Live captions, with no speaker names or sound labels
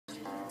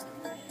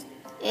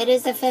It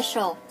is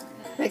official.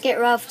 Wreck-It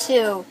Ralph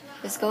 2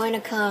 is going to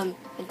come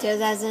in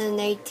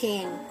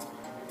 2018.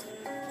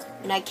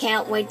 And I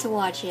can't wait to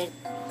watch it.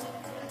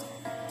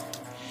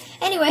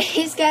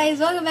 Anyways, guys,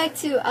 welcome back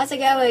to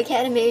Asagao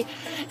Academy.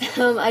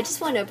 I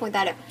just wanted to point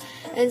that out.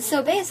 And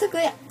so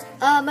basically,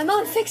 my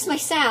mom fixed my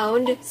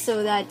sound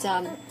so that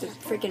the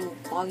freaking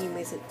volume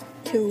isn't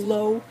too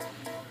low.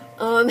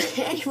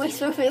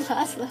 Anyways, where we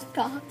last left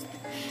off,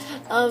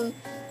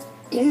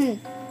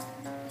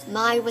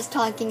 Mai was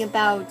talking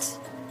about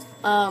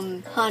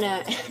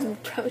Hana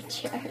and Bro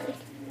Jared.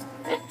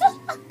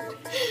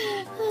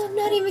 I'm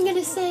not even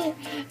gonna say it.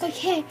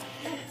 Okay.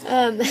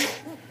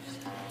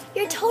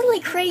 You're totally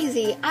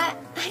crazy. I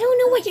don't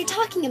know what you're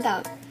talking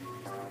about.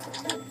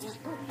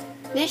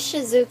 Miss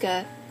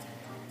Shizuka,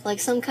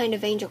 like some kind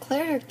of angel,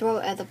 cleared her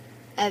throat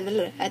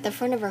at the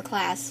front of her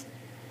class.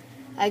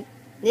 I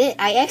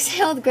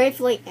exhaled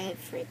gratefully and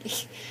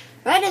freaky.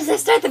 Right as I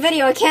start the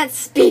video, I can't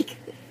speak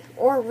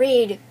or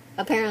read,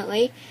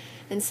 apparently,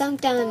 and sunk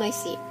down in my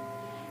seat.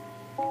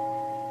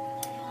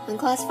 When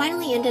class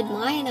finally ended,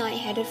 Mai and I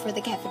headed for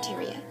the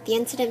cafeteria. The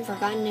incident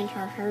forgotten in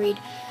her hurried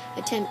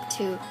attempt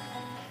to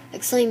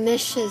explain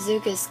Miss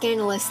Shizuka's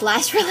scandalous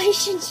last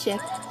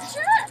relationship.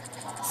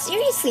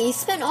 Seriously, he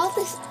spent all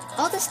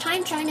this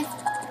time trying to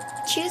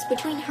choose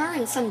between her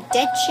and some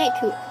dead chick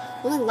who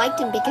only liked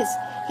him because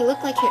he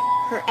looked like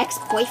her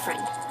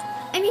ex-boyfriend.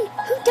 I mean,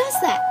 who does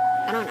that?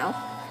 I don't know.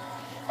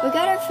 We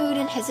got our food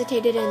and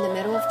hesitated in the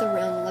middle of the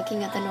room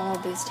looking at the normal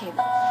booze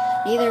table.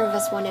 Neither of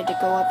us wanted to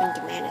go up and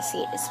demand a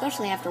seat,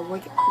 especially after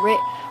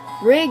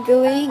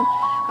wriggling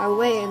our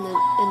way in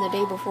the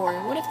day before.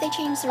 What if they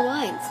changed their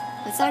minds?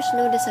 Masashi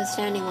noticed us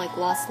standing like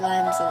lost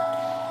lambs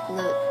in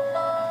the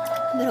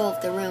middle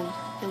of the room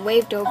and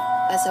waved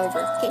us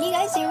over. Can you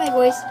guys hear my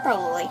voice?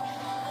 Probably.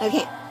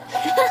 Okay.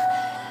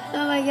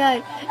 Oh my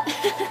god.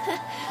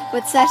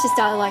 But Sash just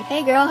started like,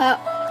 hey girl, how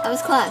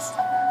was class?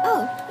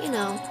 Oh, you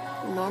know,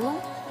 normal.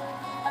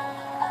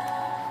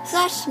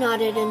 Sash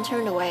nodded and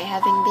turned away,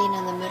 having been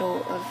in the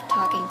middle of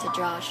talking to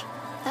Josh.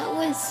 That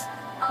was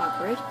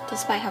awkward,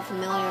 despite how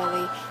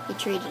familiarly he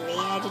treated me.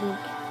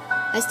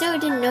 I still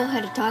didn't know how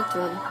to talk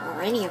to him,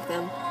 or any of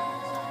them.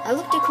 I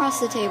looked across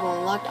the table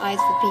and locked eyes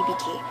with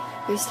PBT,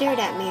 who stared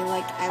at me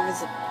like I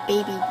was a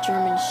baby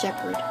German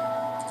shepherd.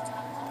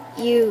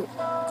 You...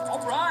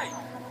 Alright!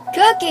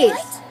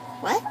 Cookies!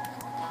 What?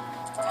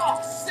 Oh,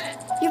 sick!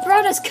 You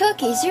brought us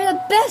cookies! You're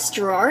the best,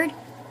 Gerard!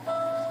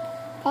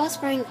 Paul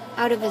sprang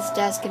out of his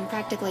desk and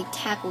practically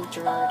tackled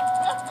Gerard.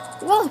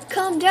 Whoa,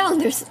 calm down!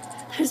 There's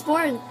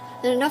more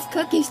than enough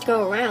cookies to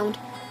go around.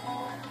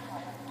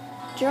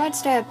 Gerard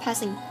started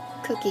passing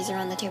cookies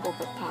around the table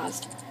but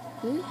paused.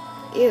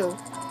 Ew.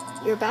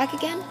 You're back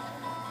again?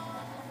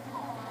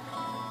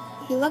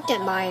 He looked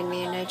at Mai and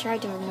me and I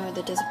tried to ignore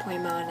the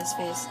disappointment on his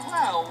face.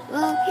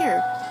 Well,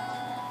 here.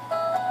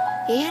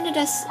 He handed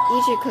us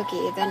each a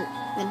cookie, then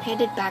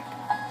headed back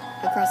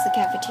across the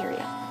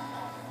cafeteria.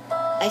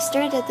 I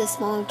stared at the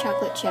small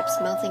chocolate chips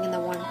melting in the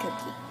warm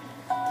cookie.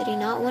 Did he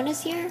not want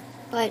us here?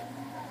 But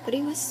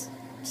he was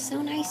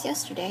so nice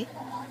yesterday.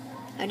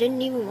 I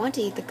didn't even want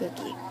to eat the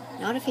cookie.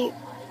 Not if he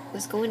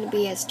was going to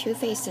be as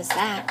two-faced as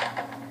that.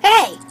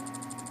 Hey!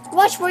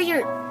 Watch where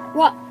you're...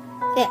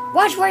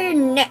 Watch where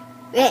you're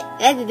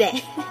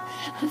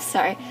I'm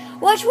sorry.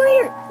 Watch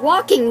where you're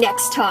walking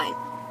next time!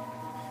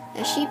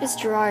 A sheepish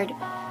Gerard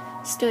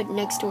stood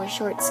next to a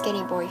short,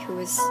 skinny boy who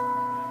was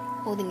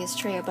holding his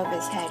tray above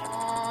his head.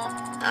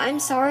 I'm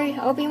sorry.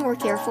 I'll be more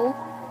careful.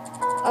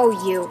 Oh,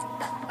 you.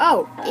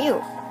 Oh,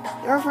 you.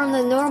 You're from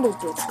the Normal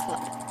Boots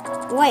Club.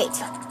 Wait.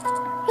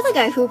 You're the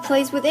guy who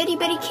plays with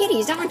itty-bitty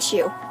kitties, aren't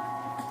you?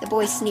 The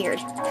boy sneered.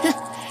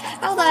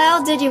 How the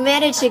hell did you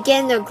manage to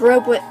get in a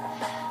group with...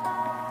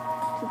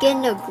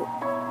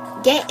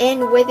 Get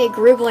in with a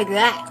group like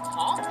that?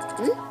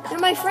 They're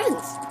my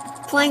friends.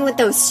 Playing with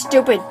those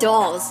stupid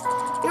dolls.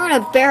 You're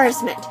an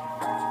embarrassment.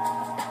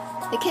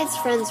 The kids'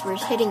 friends were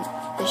hitting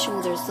the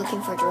shoulders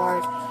looking for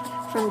Gerard.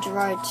 From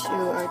Gerard to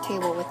our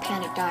table with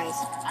panicked eyes.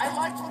 I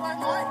like what I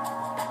like.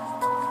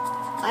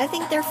 I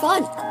think they're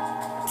fun.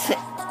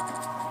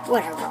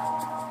 Whatever.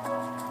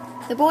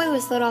 The boy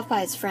was let off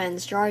by his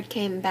friends. Gerard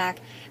came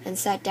back and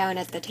sat down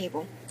at the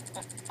table.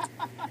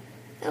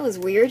 That was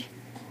weird.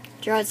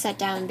 Gerard sat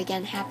down and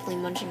began happily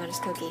munching on his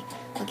cookie,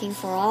 looking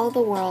for all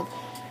the world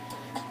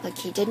like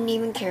he didn't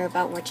even care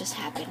about what just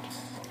happened.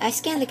 I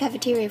scanned the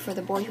cafeteria for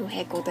the boy who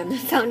heckled him and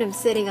found him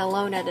sitting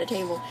alone at a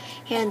table,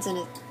 hands in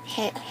his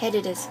head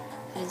in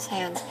his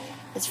hands.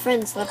 His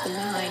friends left him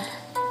behind.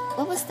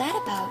 What was that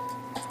about?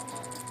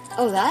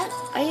 Oh, that?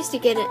 I used to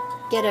get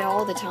it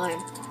all the time.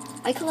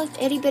 I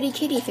collect itty-bitty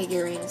kitty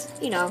figurines.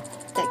 You know,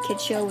 that kid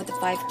show with the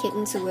 5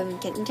 kittens who live in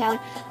Kitten Town.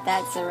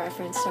 That's a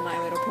reference to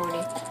My Little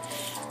Pony.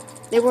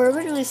 They were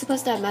originally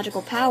supposed to have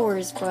magical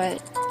powers,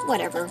 but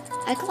whatever.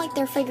 I collect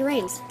their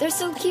figurines. They're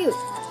so cute.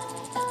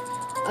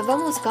 I've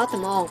almost got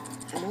them all.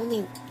 I'm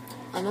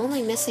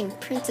only missing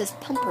Princess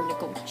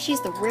Pumpernickel. She's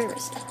the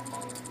rarest.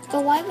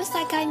 But why was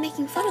that guy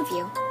making fun of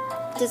you?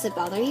 Does it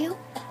bother you?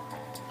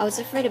 I was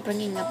afraid of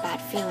bringing up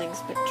bad feelings,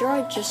 but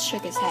Gerard just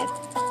shook his head.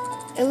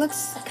 It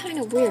looks kind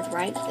of weird,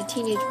 right? A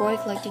teenage boy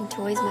collecting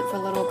toys meant for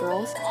little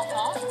girls.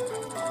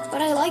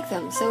 But I like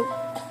them, so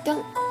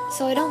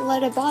I don't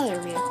let it bother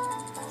me.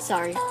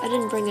 Sorry, I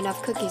didn't bring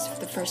enough cookies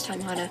for the first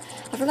time, Hana.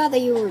 I forgot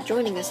that you were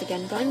joining us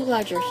again, but I'm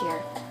glad you're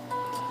here.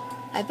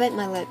 I bit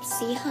my lips.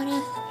 See,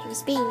 Hana? He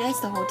was being nice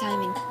the whole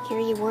time, and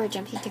here you were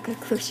jumping to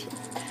conclusions.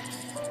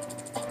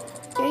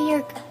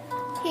 Your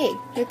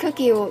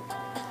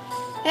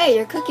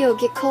cookie will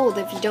get cold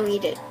if you don't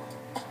eat it.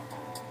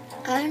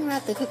 I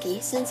unwrapped the cookie.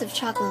 Scents of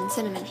chocolate and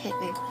cinnamon hit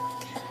me.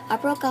 I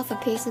broke off a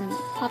piece and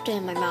popped it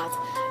in my mouth.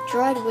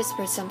 Gerard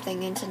whispered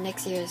something into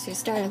Nick's ears, who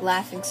started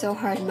laughing so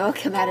hard milk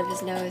came out of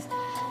his nose.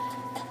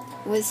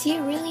 Was he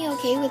really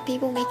okay with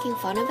people making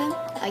fun of him?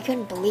 I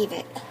couldn't believe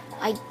it.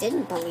 I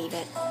didn't believe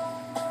it.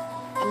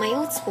 At my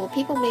old school,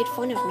 people made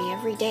fun of me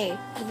every day.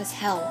 It was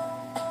hell.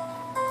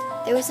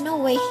 There was no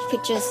way he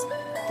could just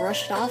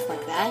brush it off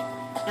like that.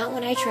 Not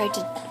when I tried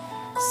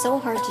so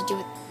hard to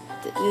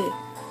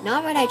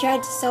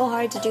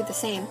do the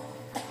same.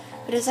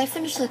 But as I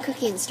finished the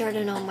cookie and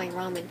started on my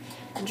ramen,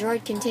 and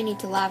Gerard continued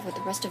to laugh with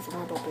the rest of the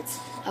normal boots,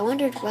 I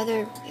wondered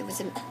whether it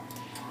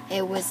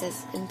was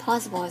as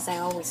impossible as I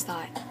always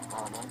thought.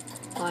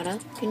 Anna,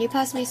 can you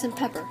pass me some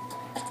pepper?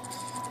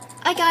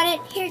 I got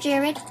it. Here,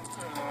 Jared.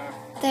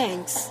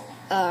 Thanks.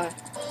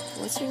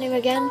 What's your name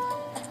again?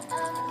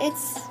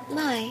 It's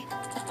Mai.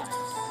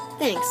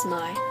 Thanks,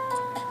 Mai.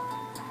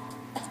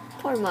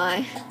 Poor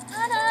Mai.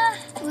 Hana!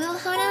 Well,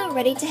 Hana,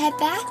 ready to head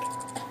back?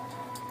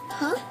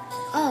 Huh?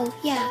 Oh,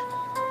 yeah.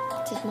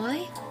 Did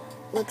Mai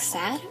look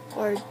sad,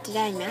 or did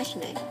I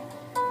imagine it?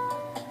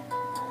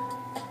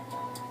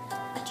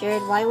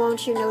 Jared, why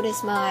won't you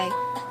notice Mai?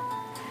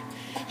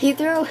 We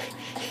threw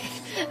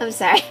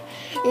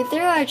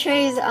our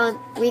trays on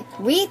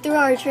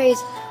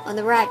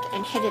the rack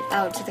and headed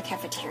out to the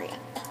cafeteria.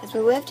 As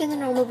we left in the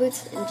normal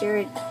boots and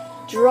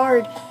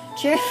Gerard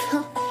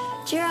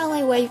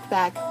cheerfully waved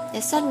back,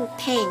 a sudden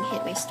pang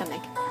hit my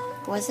stomach.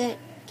 Was it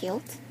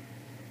guilt?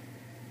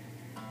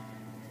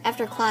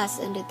 After class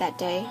ended that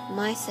day,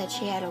 Mai said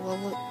she had a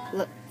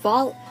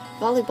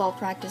volleyball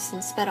practice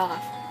and sped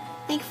off.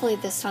 Thankfully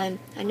this time,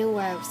 I knew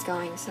where I was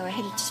going, so I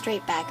headed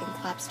straight back and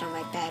collapsed on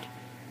my bed.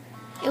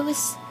 It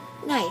was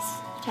nice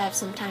to have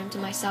some time to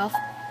myself.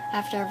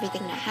 After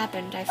everything that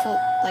happened, I felt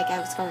like I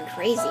was going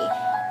crazy.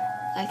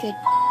 I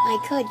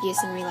could use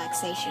some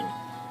relaxation.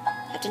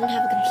 I didn't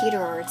have a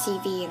computer or a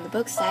TV, and the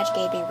book Saj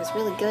gave me was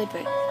really good,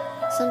 but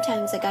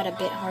sometimes it got a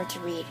bit hard to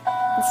read.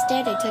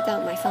 Instead, I took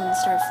out my phone and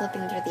started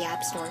flipping through the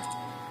App Store.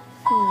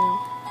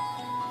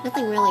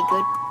 Nothing really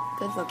good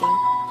looking.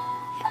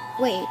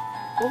 Wait,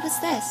 what was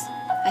this?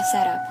 I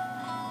sat up.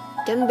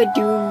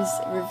 Dumbadoom's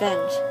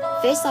Revenge.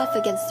 Face off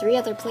against 3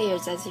 other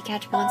players as you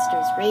catch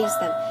monsters, raise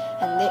them,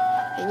 and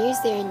use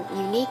their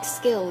unique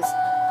skills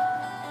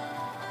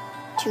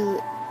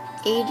to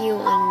aid you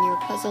on your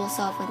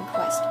puzzle-solving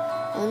quest.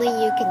 Only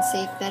you can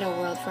save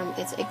Meadowworld from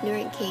its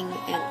ignorant king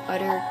and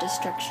utter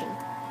destruction.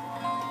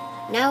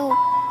 Now,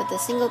 with the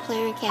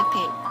single-player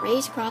campaign,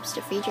 raise crops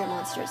to feed your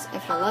monsters.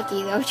 If you're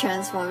lucky, they'll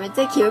transform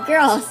into cute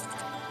girls.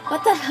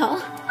 What the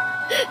hell?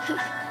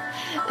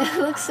 It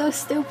looks so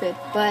stupid,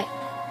 but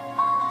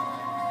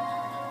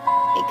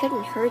it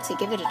couldn't hurt to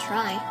give it a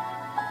try.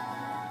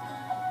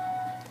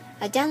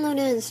 I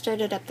downloaded and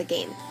started up the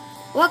game.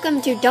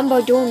 Welcome to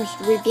Dumbadoom's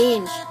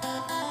Revenge.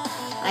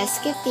 I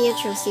skipped the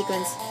intro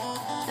sequence.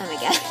 Oh my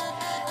god.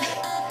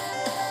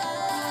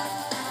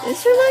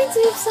 This reminds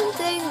me of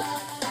something.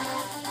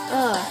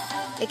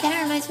 It kind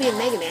of reminds me of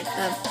Mega Man.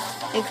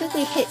 I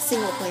quickly hit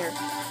single player.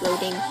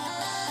 Loading.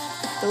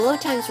 The load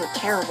times were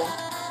terrible.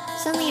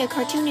 Suddenly a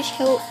cartoonish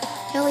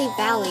hilly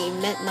valley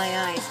met my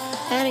eyes,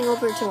 panning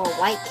over to a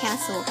white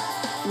castle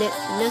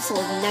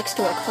nestled next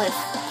to a cliff.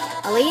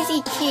 A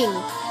lazy king.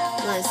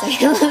 Hold on a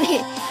second.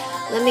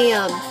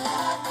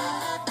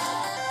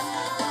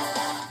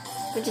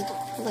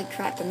 Holy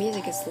crap, the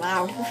music is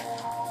loud.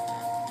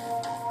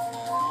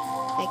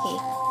 Okay.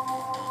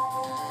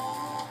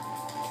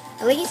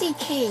 A lazy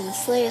king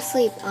lay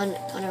asleep on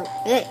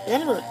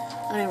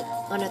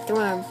a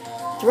throne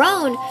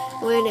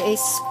when a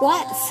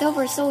squat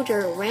silver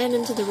soldier ran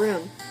into the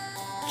room.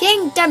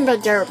 King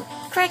Dumbledore,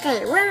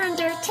 quickly, we're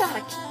under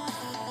attack.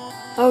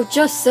 Oh,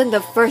 just send the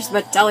first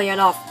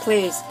battalion off,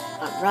 please.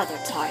 I'm rather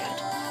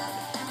tired.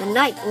 The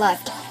knight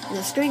left, and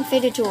the screen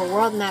faded to a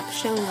world map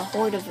showing a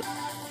horde of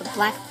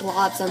black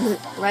blobs on the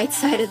right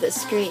side of the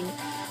screen.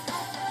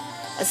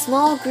 A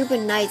small group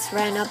of knights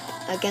ran up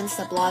against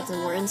the blobs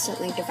and were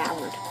instantly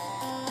devoured.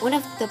 One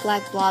of the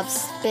black blobs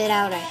spit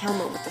out a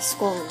helmet with a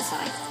skull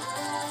inside.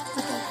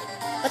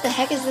 What the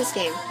heck is this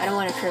game? I don't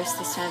want to curse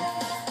this time.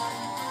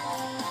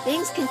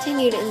 Things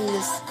continued in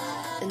this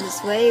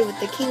way, with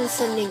the king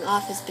sending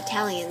off his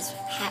battalions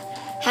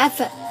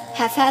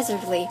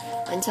haphazardly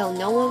until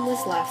no one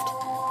was left.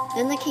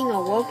 Then the king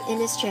awoke in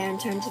his chair and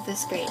turned to the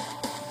screen.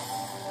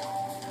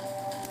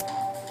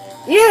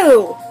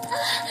 You!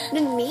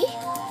 Me?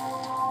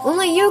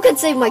 Only you can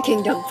save my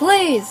kingdom,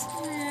 please!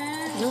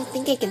 I don't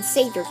think I can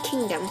save your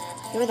kingdom.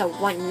 You're the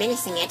one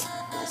menacing it.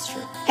 That's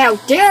true. How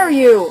dare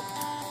you!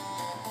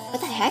 What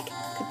the heck?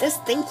 Could this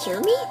thing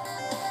cure me?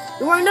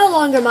 You are no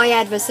longer my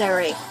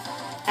adversary.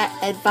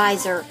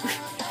 Advisor.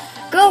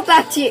 Go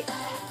back to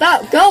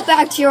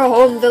your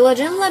home village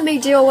and let me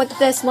deal with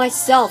this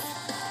myself.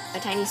 A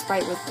tiny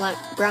sprite with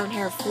brown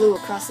hair flew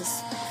across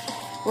this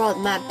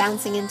world map,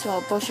 bouncing into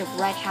a bush of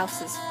red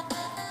houses.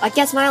 I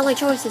guess my only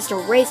choice is to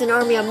raise an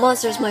army of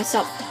monsters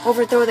myself,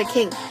 overthrow the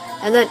king,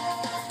 and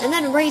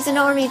then raise an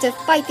army to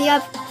fight the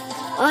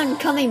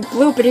oncoming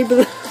bloopity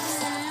bloos.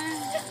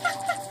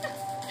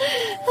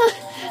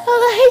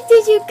 How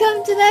did you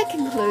come to that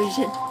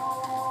conclusion?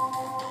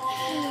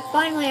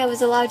 Finally, I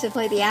was allowed to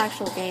play the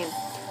actual game.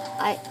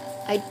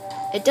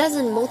 A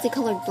dozen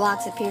multicolored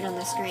blocks appeared on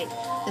the screen.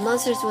 The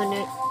monsters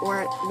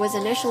was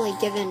initially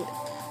given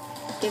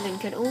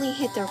could only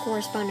hit their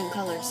corresponding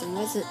colors and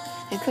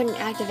couldn't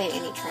activate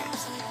any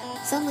traps.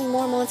 Suddenly,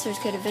 more monsters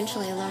could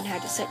eventually learn how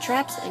to set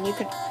traps, and you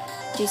could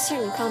do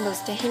certain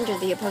combos to hinder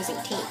the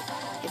opposing team.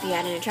 If you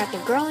had an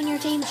attractive girl on your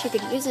team, she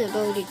could use an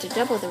ability to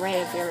double the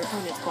rate of your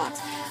opponent's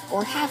blocks,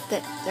 or half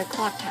their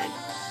clock time.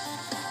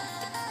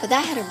 But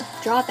that had a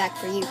drawback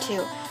for you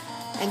too,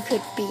 and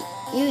could be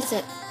used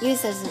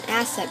as an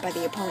asset by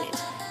the opponent.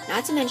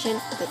 Not to mention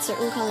that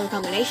certain color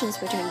combinations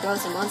between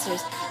girls and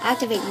monsters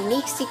activate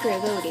unique secret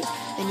abilities,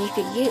 and you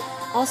could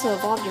also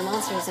evolve your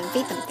monsters and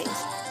feed them things.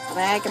 How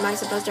the heck am I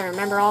supposed to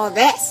remember all of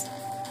this?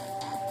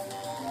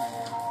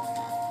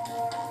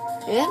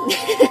 Yep.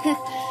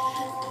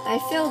 I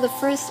failed the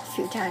first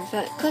few times,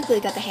 but quickly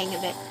got the hang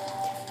of it.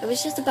 It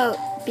was just about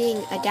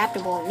being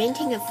adaptable and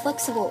maintaining a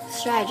flexible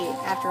strategy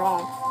after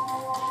all.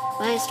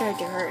 My eyes started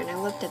to hurt, and I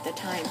looked at the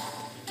time.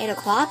 8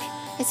 o'clock?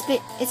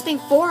 It's been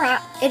 4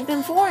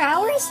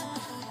 hours?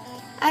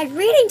 I had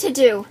reading to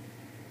do!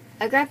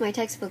 I grabbed my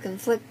textbook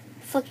and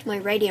flicked my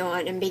radio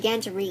on and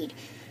began to read.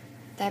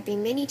 There have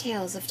been many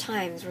tales of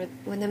times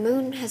when the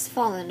moon has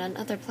fallen on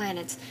other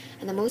planets,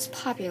 and the most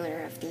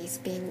popular of these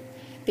being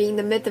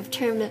the myth of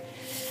Terminus.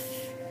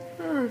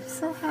 Oh, I'm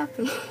so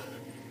happy.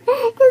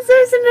 Because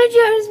there's a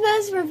Majora's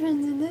Mask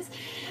reference in this.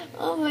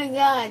 Oh my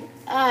god.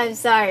 I'm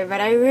sorry, but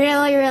I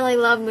really, really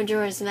love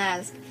Majora's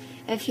Mask.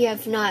 If you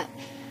have not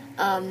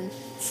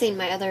seen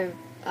my other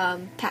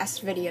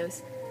past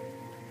videos.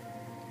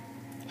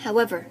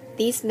 However,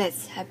 these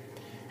myths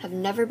have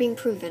never been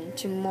proven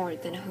to more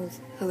than a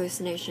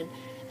hallucination.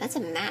 That's a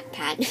map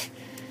pad.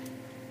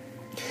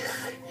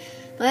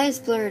 My eyes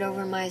blurred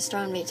over my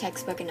astronomy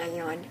textbook and I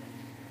yawned.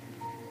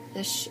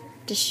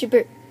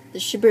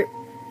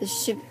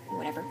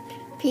 Whatever.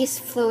 Peace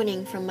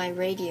floating from my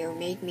radio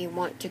made me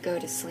want to go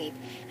to sleep,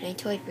 and I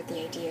toyed with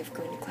the idea of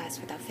going to class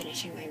without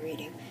finishing my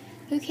reading.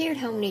 Who cared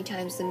how many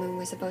times the moon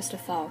was supposed to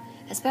fall,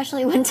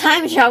 especially when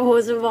time travel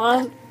was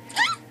involved?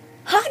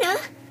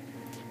 Hana!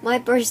 My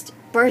burst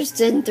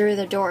in through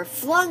the door,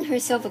 flung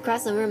herself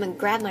across the room and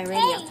grabbed my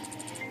radio.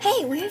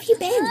 Hey, where have you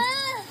been?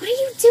 What are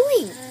you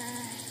doing?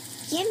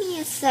 Give me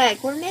a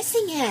sec, we're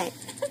missing it.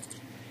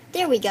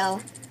 There we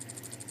go.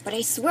 But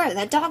I swear,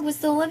 that dog was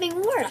the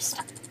living worst.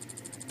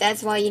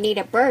 That's why you need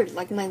a bird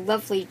like my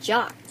lovely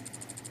jock.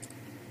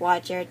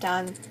 Watch your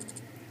tongue.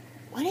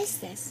 What is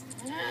this?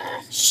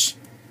 Shh!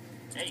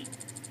 Hey.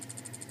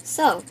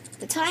 So,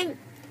 the time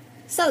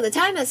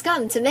has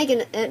come to make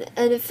an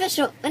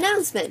official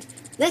announcement.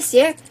 This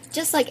year,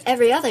 just like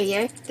every other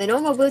year, the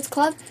Normal Boots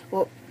Club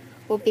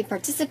will be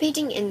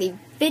participating in the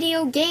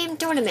video game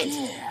tournament.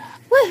 Yeah.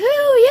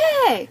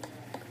 Woohoo! Yay!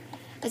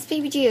 As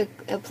PBG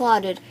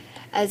applauded,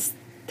 as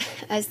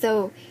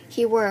though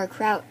he were a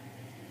crowd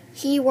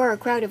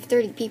of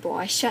 30 people,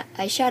 I shot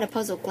a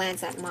puzzled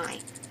glance at Mai.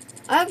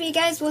 I hope you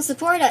guys will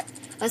support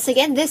us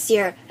again this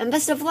year, and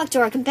best of luck to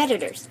our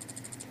competitors.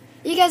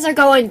 You guys are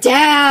going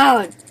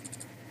down!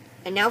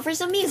 And now for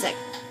some music.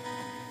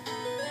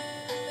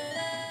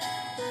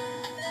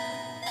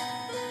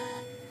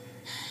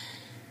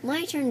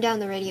 Mai turned down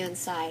the radio and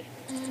sighed.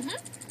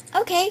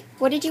 Okay,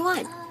 what did you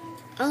want?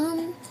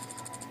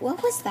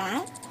 What was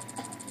that?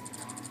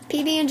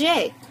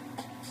 PB&J.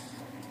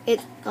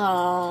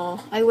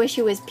 I wish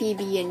it was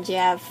PB and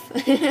Jeff.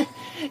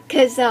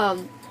 Cause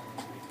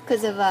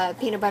of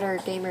Peanut Butter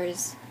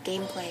Gamer's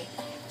gameplay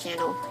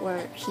channel,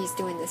 where he's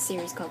doing this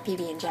series called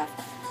PB and Jeff.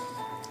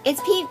 It's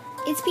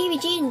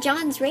PBG and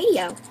John's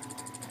radio.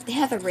 They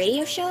have a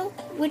radio show?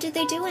 What did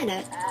they do in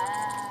it?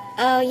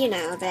 Oh, you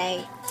know,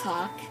 they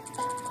talk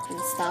and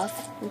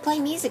stuff, and play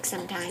music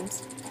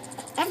sometimes.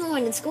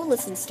 Everyone in school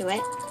listens to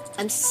it.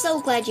 I'm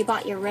so glad you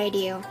bought your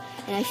radio,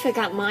 and I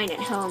forgot mine at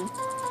home.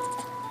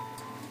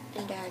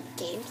 And a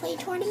gameplay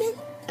tournament?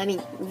 I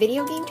mean,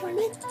 video game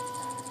tournament?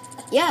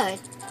 Yeah.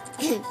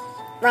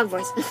 Wrong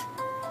voice.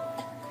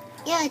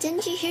 Yeah,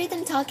 didn't you hear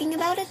them talking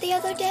about it the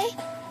other day?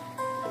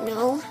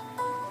 No.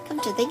 Come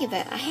to think of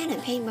it, I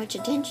hadn't paid much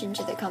attention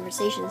to the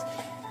conversations.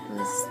 I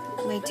was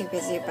way too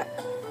busy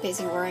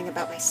worrying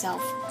about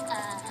myself.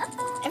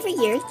 Every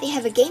year, they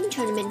have a game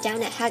tournament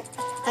down at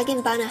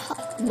Hagenbana.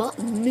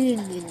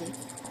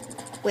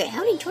 Wait, how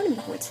many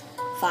tournament points?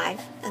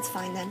 5. That's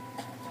fine then.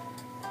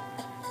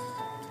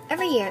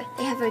 Every year,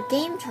 they have a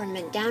game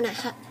tournament down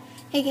at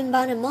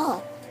Higginbottom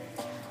Mall.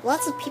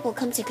 Lots of people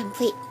come to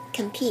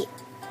compete,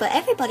 but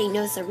everybody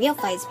knows the real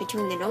fights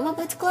between the Normal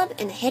Boots Club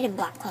and the Hidden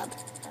Black Club.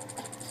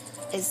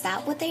 Is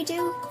that what they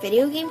do?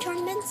 Video game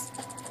tournaments?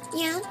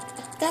 Yeah,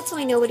 that's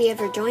why nobody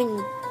ever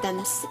joined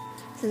them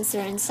since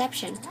their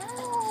inception.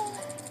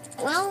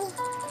 Well,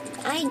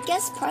 I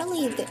guess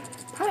partly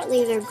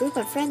they're a group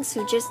of friends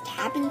who just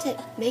happen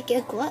to make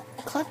a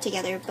club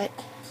together, but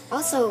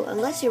also,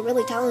 unless you're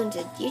really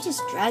talented, you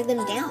just drag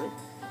them down.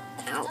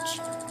 Ouch.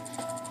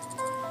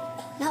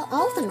 Not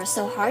all of them are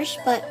so harsh,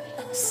 but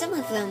some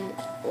of them,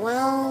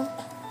 well...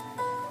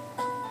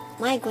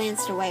 I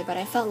glanced away, but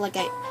I felt like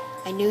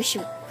I knew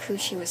who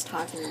she was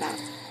talking about.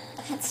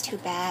 That's too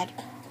bad.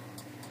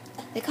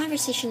 The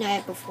conversation I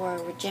had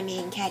before with Jimmy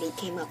and Caddy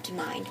came up to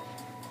mind.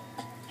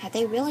 Had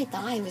they really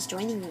thought I was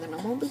joining the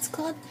Normal Boots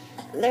Club?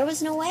 There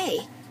was no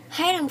way.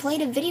 I hadn't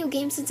played a video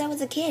game since I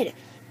was a kid.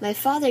 My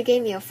father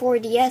gave me a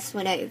 4DS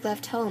when I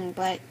left home,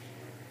 but...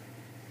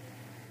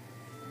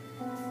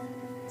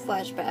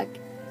 Flashback.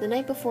 The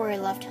night before I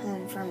left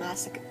home for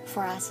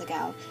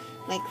Asagao,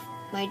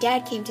 my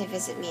dad came to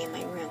visit me in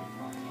my room.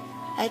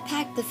 I had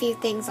packed the few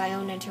things I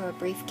owned into a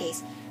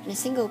briefcase in a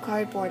single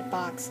cardboard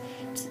box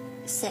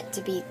set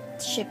to be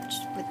shipped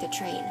with the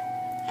train.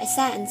 I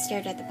sat and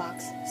stared at the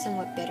box,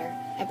 somewhat bitter.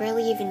 I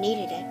barely even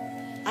needed it.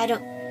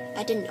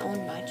 I didn't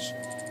own much.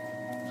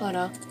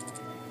 Hana.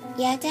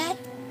 Yeah, Dad?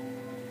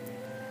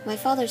 My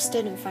father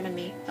stood in front of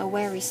me, a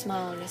wary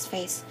smile on his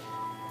face.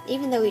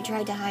 Even though he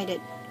tried to hide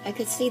it, I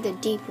could see the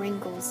deep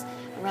wrinkles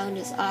around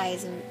his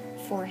eyes and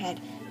forehead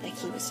that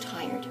he was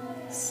tired,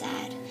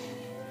 sad.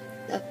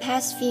 The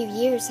past few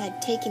years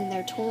had taken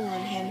their toll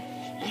on him,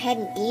 and I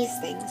hadn't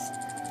eased things.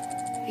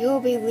 You'll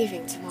be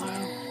leaving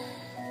tomorrow.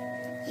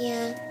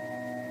 Yeah.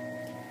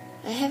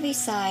 A heavy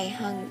sigh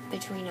hung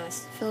between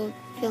us,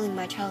 filling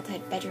my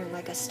childhood bedroom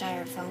like a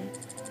styrofoam.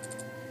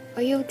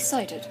 Are you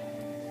excited?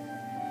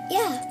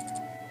 Yeah,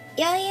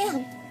 I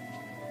am.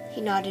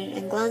 He nodded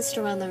and glanced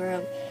around the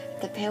room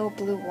at the pale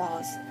blue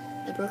walls,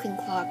 the broken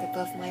clock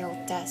above my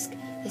old desk,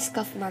 the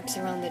scuff marks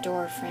around the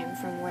door frame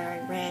from where I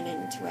ran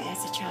into it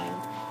as a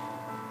child.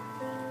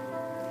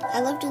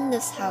 I lived in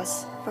this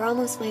house for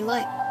almost my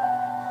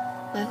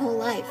whole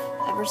life,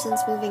 ever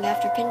since moving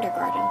after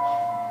kindergarten.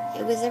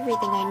 It was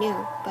everything I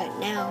knew, but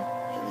now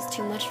it was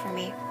too much for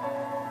me.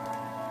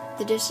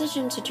 The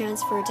decision to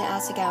transfer to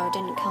Asagao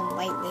didn't come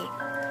lightly.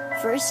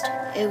 First,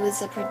 it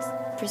was a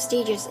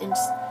prestigious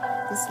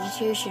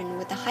institution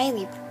with a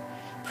highly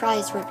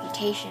prized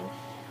reputation.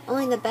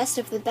 Only the best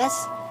of the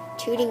best,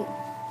 tooting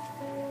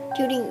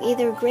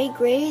either great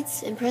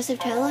grades, impressive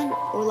talent,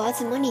 or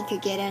lots of money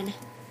could get in.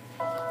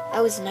 I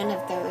was none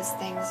of those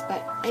things,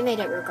 but I made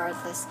it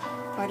regardless.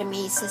 Part of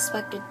me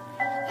suspected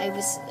I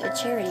was a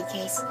charity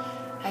case.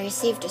 I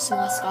received a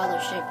small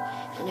scholarship,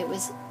 and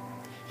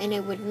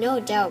it would no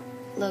doubt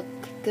look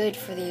good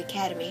for the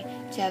academy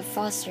to have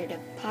fostered a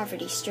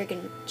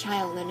poverty-stricken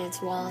child in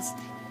its walls.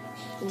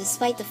 And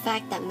despite the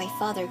fact that my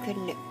father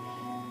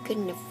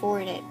couldn't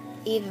afford it,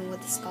 even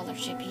with the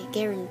scholarship, he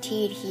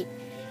guaranteed he'd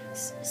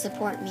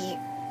support me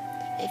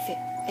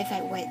if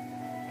I went.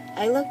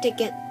 I looked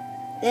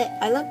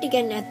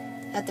again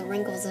at the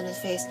wrinkles in his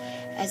face,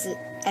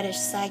 at his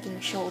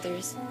sagging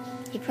shoulders.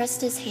 He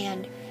pressed his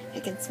hand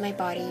against my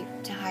body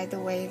to hide the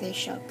way they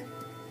shook.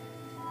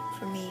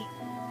 For me,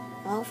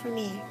 all for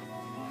me,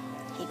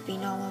 he'd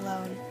been all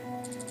alone.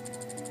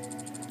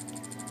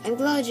 I'm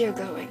glad you're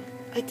going.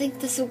 I think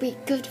this will be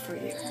good for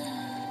you.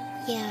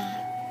 Yeah.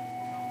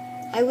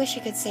 I wish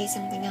I could say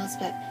something else,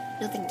 but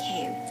nothing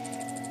came.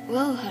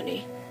 Well,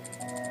 honey,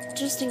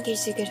 just in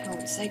case you get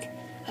homesick,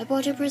 I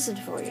bought a present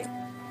for you.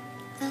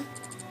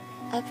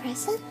 A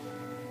present?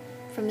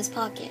 From his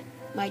pocket,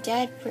 my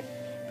dad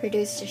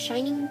produced a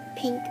shining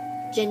pink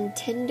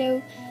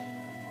Nintendo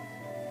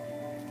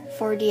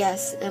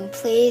 4DS and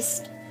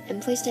placed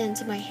it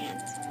into my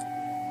hands.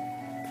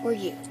 For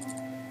you.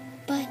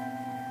 But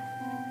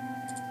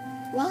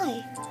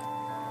why?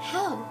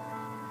 How?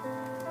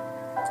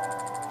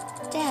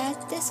 Dad,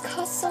 this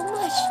costs so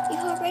much.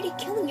 You're already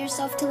killing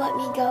yourself to let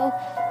me go.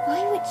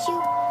 Why would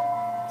you?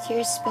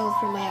 Tears spilled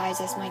from my eyes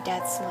as my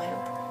dad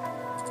smiled.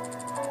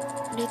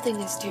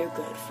 Nothing is too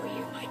good for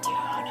you, my dear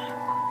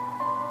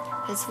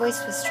Hana. His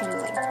voice was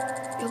trembling.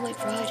 You're my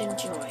pride and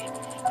joy.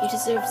 You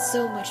deserve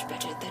so much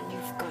better than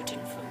you've gotten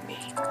from me.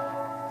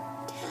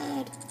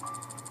 Dad.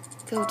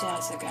 Go to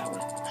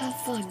Asagawa. Have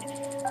fun.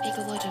 Make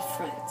a lot of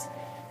friends.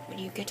 When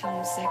you get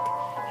homesick,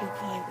 you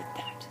play with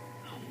that.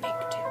 I'll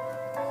make do.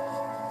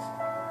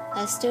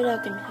 I stood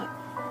up and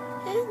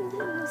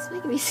this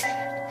making me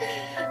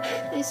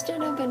sad. I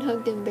stood up and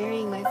hugged him,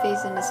 burying my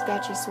face in his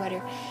scratchy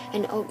sweater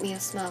and oatmeal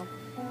smell.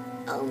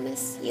 I'll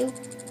miss you.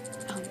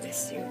 I'll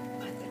miss you,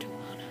 my little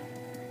Hana.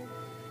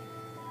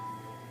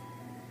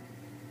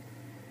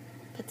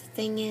 But the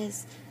thing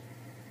is,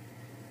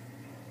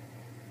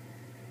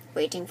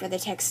 waiting for the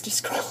text to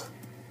scroll.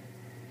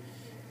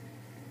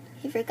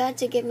 He forgot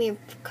to give me a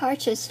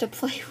cartridge to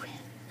play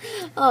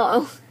with.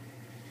 Oh.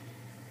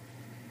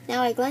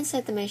 Now I glanced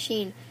at the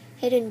machine,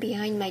 hidden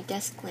behind my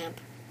desk lamp.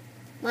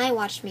 Mai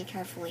watched me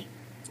carefully.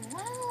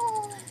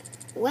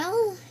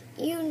 Well,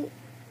 you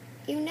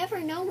never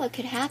know what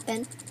could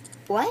happen.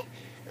 What?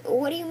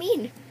 What do you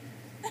mean?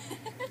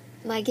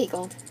 Mai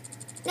giggled.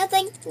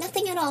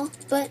 Nothing at all,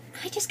 but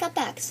I just got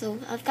back, so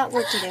I've got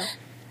work to do.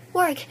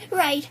 Work,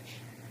 right.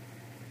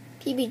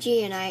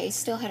 PBG and I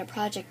still had a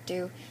project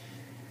due,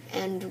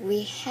 and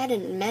we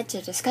hadn't met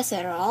to discuss it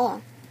at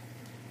all.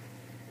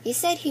 He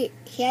said he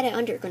had it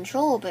under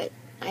control, but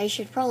I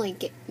should probably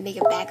make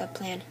a backup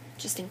plan,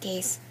 just in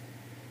case.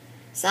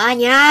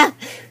 Sonia!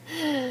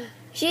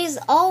 She's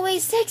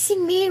always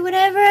texting me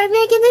whenever I'm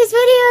making these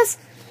videos.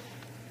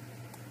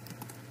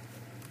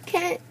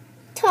 Can't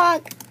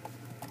talk.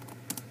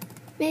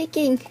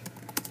 Making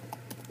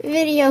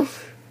video.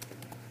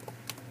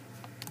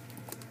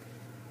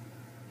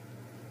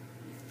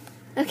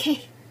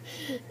 Okay.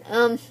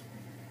 It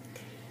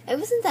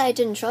wasn't that I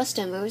didn't trust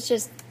him, it was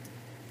just...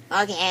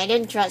 Okay, I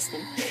didn't trust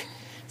him.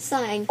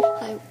 Sighing,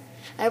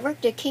 I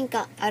worked a kink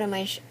out of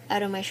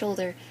my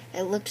shoulder.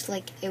 It looked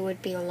like it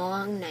would be a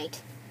long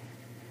night.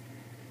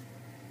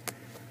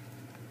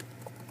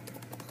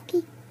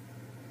 Okay.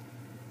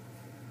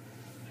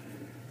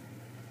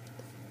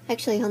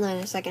 Actually, hold on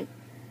a second.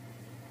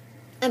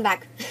 I'm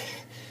back.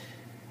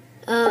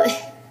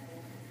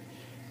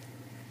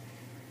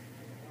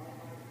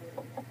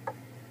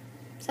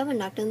 Someone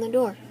knocked on the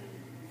door.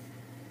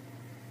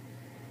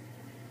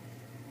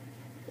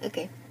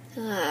 Okay.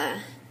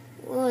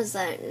 What was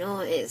that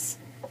noise?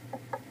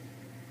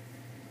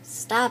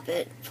 Stop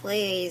it,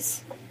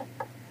 please.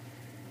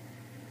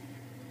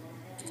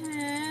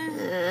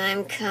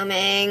 I'm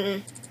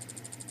coming.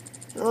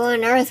 Who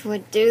on earth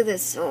would do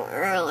this so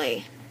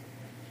early?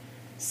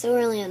 So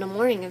early in the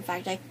morning, in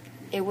fact,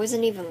 it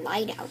wasn't even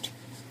light out.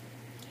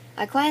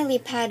 I quietly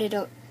padded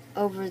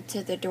over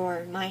to the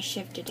door. Mai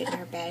shifted in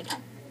her bed.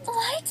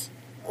 What?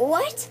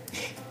 What?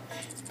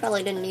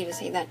 Probably didn't need to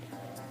say that.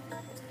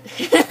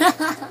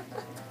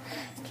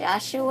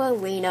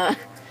 Joshualina.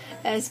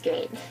 That's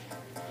great.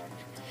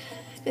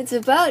 It's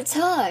about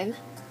time.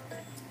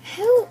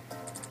 Who?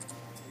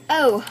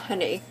 Oh,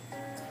 honey.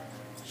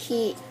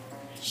 She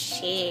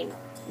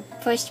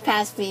pushed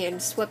past me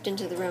and swept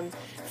into the room,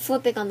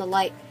 flipping on the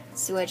light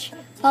switch.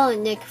 Paul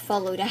and Nick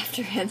followed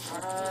after him.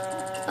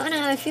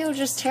 Anna, I feel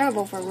just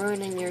terrible for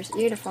ruining your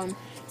uniform.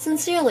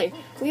 Sincerely,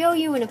 we owe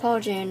you an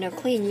apology and a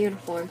clean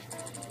uniform.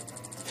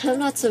 I'm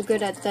not so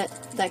good at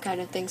that kind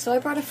of thing, so I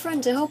brought a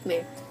friend to help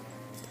me.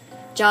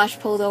 Josh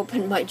pulled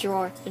open my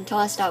drawer and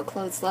tossed out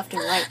clothes left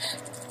and right.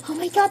 Oh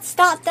my god,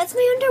 stop! That's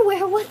my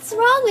underwear! What's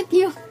wrong with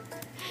you?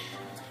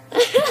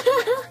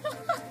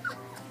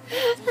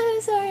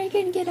 I'm sorry, I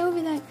couldn't get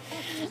over that.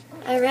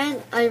 I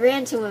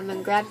ran to him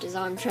and grabbed his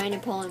arm, trying to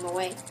pull him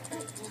away.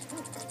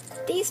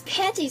 These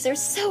panties are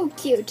so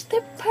cute.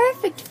 They're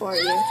perfect for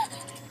you.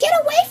 Get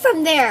away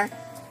from there!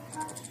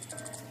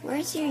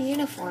 Where's your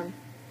uniform?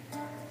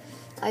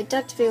 I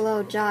ducked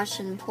below Josh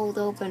and pulled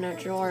open a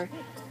drawer,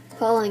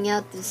 pulling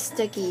out the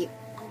sticky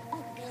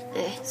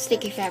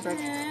fabric.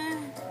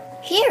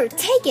 Here,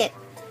 take it!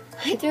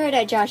 I threw it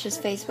at Josh's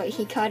face, but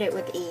he caught it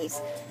with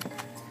ease.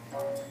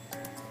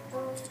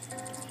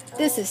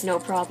 This is no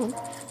problem.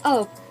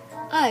 Oh,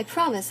 I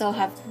promise I'll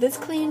have this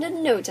cleaned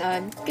in no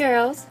time,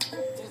 girls.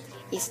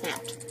 He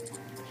snapped.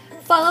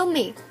 Follow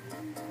me.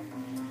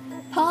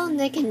 Paul,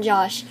 Nick, and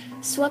Josh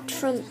swept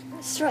from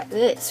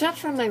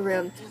my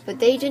room, but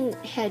they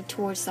didn't head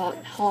towards the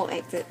hall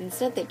exit.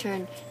 Instead, they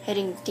turned,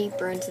 heading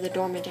deeper into the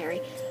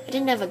dormitory. I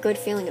didn't have a good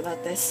feeling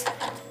about this.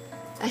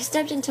 I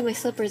stepped into my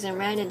slippers and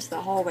ran into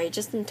the hallway,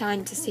 just in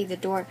time to see the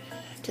door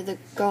to the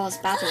girls'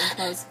 bathroom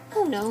close.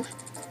 Oh no.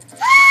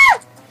 Ah!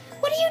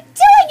 What are you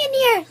doing in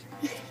here?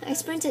 I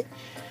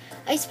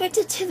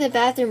sprinted to the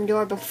bathroom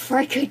door before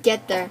I could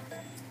get there.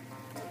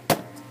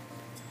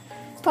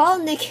 Paul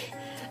and Nick...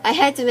 I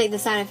had to make the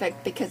sound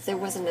effect because there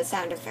wasn't a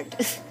sound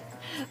effect.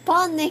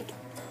 Paul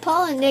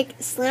and Nick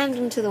slammed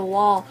into the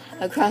wall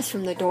across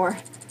from the door.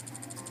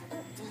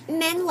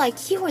 Men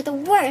like you are the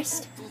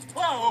worst.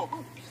 Whoa!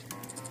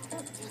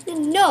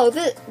 No,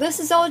 this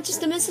is all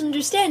just a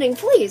misunderstanding,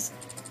 please.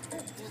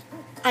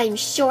 I'm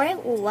sure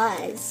it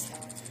was.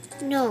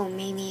 No,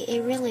 Mimi,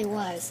 it really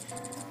was.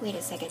 Wait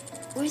a second.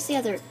 Where's the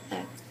other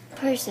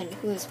person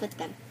who was with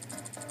them?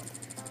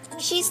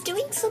 She's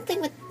doing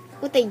something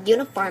with a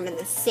uniform in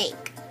the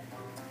sink.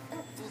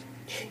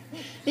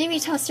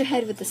 Mimi tossed her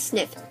head with a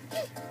sniff.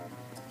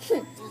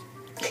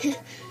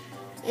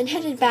 And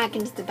headed back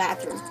into the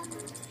bathroom.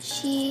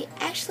 She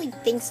actually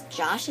thinks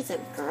Josh is a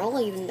girl,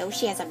 even though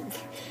she has a...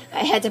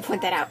 I had to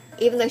point that out.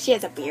 Even though she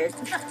has a beard.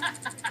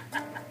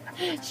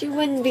 She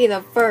wouldn't be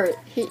the first.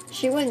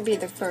 She wouldn't be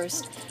the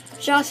first.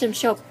 Josh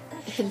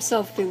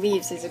himself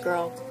believes he's a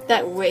girl.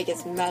 That wig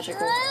is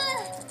magical.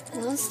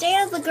 Well, stay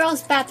out of the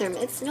girls' bathroom.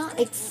 It's not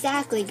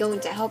exactly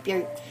going to help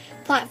your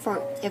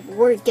platform if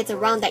word gets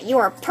around that you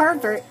are a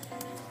pervert.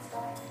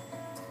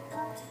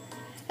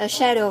 A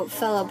shadow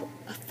fell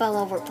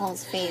over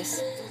Paul's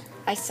face.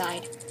 I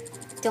sighed.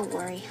 Don't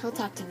worry, he'll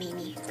talk to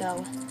Mimi.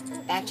 Go.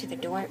 Back to the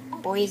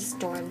boys'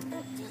 dorm.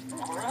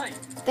 All right.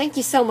 Thank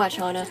you so much,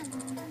 Hana.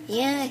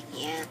 Yeah.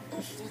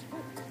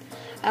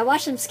 I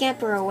watched him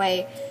scamper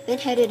away, then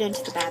headed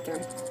into the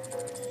bathroom.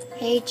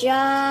 Hey,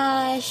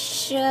 Joshualina?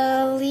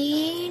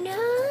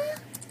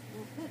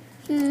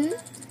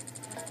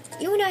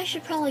 You and I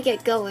should probably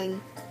get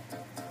going.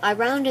 I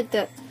rounded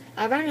the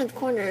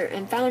corner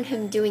and found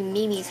him doing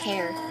Mimi's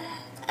hair.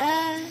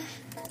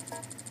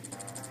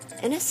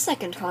 In a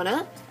second,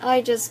 Hana.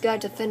 I just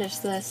got to finish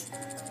this.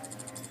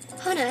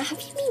 Hana,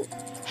 have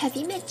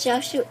you met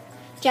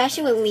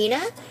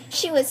Joshualina?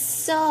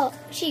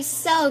 She's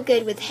so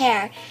good with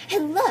hair.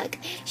 And look,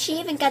 she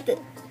even got the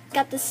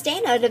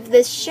stain out of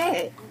this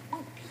shirt.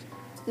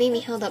 Mimi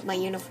held up my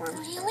uniform.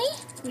 Really?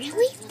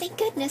 Really? Thank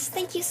goodness.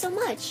 Thank you so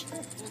much.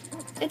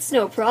 It's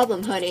no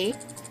problem, honey.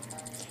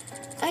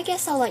 I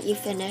guess I'll let you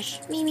finish.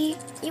 Mimi,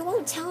 you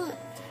won't tell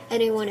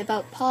anyone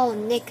about Paul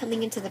and Nick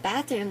coming into the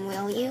bathroom,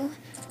 will you?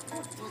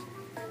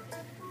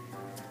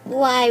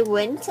 Why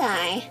wouldn't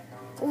I?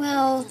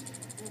 Well,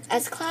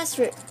 as class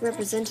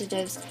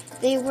representatives,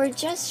 they were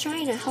just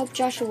trying to help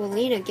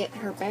Joshualina get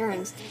her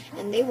bearings,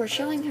 and they were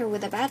showing her where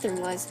the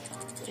bathroom was.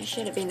 I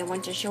should have been the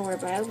one to show her,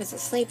 but I was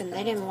asleep and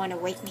they didn't want to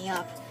wake me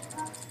up.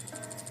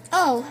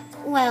 Oh,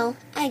 well,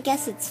 I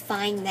guess it's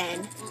fine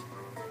then.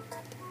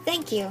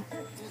 Thank you.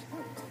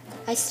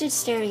 I stood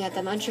staring at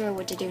them, unsure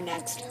what to do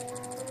next.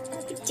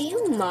 Do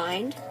you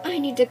mind? I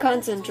need to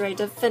concentrate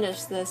to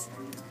finish this.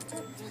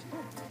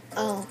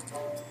 Oh,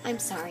 I'm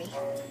sorry.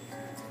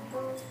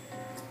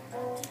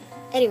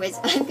 Anyways,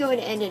 I'm going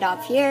to end it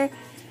off here,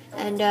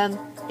 and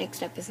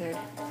next episode.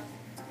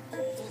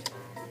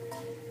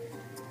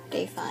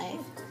 Day 5.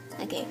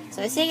 Okay,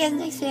 so I'll see you guys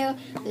next video.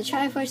 The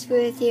Triforce be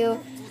with you,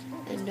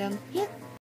 and yeah.